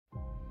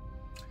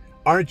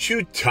Aren't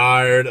you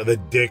tired of the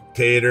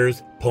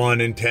dictators,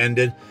 pun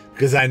intended?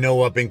 Because I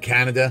know up in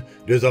Canada,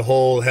 there's a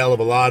whole hell of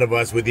a lot of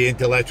us with the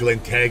intellectual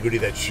integrity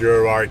that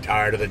sure are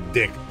tired of the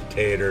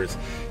dictators.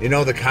 You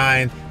know, the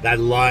kind that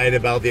lied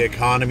about the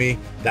economy,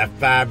 that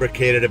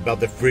fabricated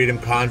about the Freedom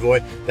Convoy,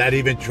 that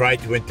even tried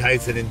to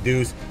entice and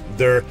induce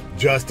their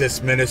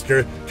justice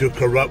minister to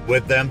corrupt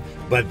with them,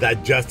 but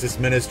that justice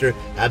minister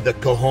had the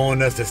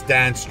cojones to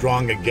stand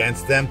strong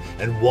against them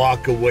and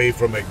walk away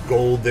from a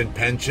golden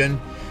pension.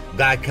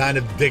 That kind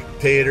of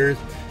dictators,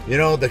 you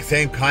know, the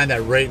same kind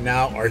that right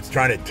now are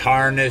trying to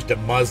tarnish the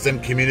Muslim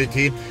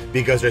community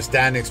because they're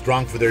standing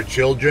strong for their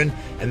children,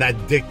 and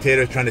that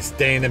dictator is trying to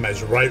stain them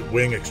as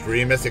right-wing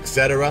extremists,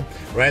 etc.,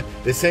 right?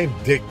 The same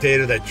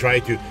dictator that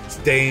tried to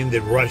stain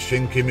the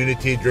Russian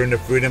community during the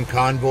Freedom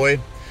Convoy.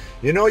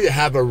 You know, you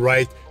have a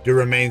right to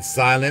remain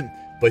silent,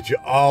 but you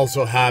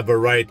also have a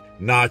right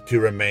not to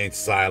remain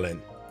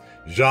silent.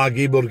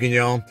 Jean-Guy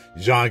Bourguignon,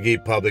 Jean-Guy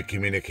Public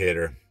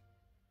Communicator.